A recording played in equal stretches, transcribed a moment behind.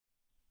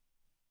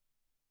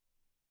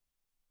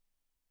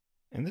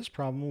In this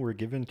problem, we're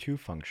given two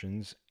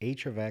functions,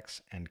 h of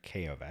x and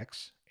k of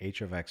x,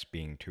 h of x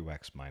being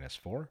 2x minus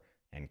 4,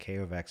 and k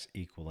of x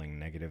equaling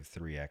negative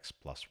 3x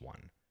plus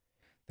 1.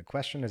 The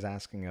question is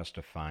asking us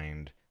to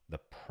find the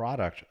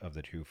product of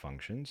the two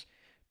functions,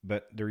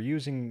 but they're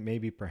using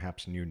maybe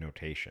perhaps new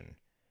notation,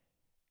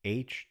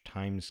 h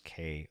times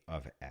k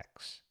of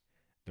x.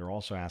 They're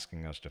also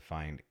asking us to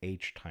find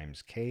h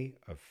times k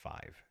of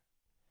 5.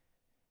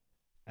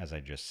 As I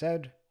just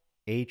said,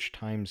 h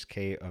times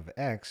k of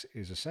x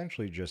is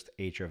essentially just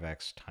h of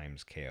x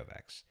times k of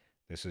x.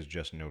 This is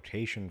just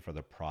notation for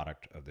the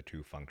product of the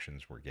two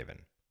functions we're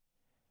given.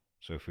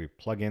 So if we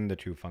plug in the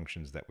two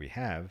functions that we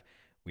have,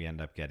 we end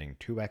up getting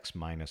 2x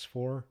minus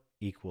 4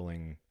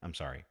 equaling,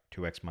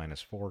 2x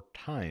minus 4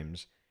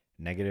 times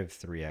negative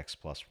 3x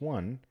plus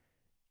 1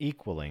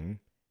 equaling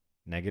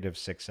negative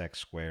 6x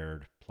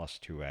squared plus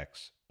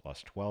 2x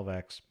plus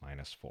 12x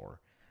minus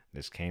 4.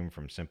 This came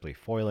from simply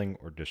foiling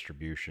or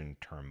distribution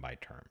term by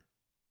term.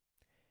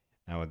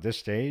 Now at this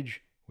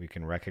stage, we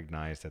can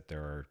recognize that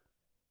there are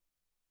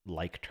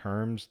like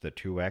terms, the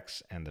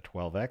 2x and the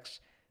 12x.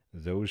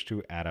 Those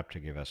two add up to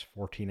give us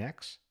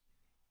 14x.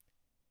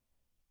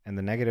 And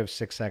the negative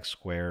 6x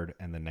squared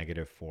and the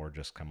negative 4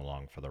 just come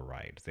along for the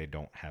ride. They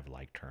don't have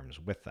like terms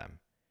with them.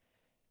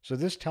 So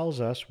this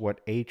tells us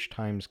what h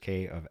times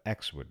k of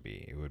x would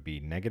be. It would be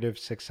negative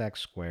 6x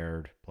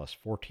squared plus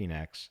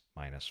 14x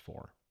minus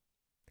 4.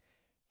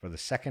 For the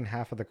second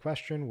half of the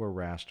question, where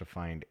we're asked to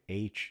find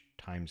h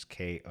times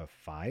k of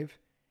 5,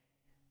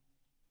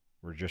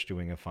 we're just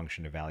doing a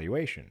function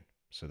evaluation.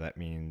 So that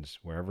means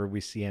wherever we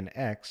see an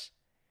x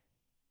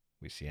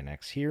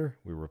here,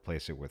 we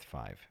replace it with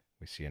 5.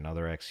 We see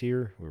another x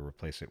here, we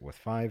replace it with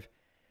 5.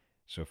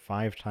 So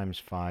 5 times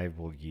 5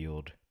 will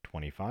yield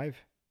 25.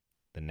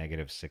 The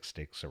negative 6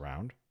 sticks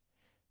around.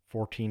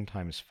 14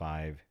 times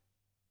 5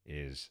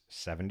 is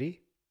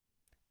 70.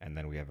 And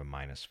then we have a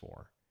minus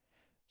 4.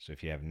 So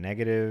if you have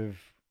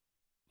negative,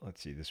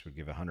 let's see, this would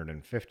give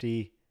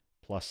 150,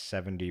 plus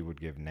 70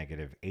 would give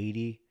negative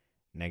 80.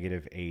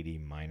 Negative 80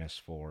 minus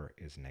 4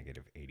 is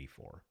negative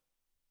 84.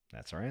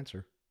 That's our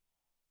answer.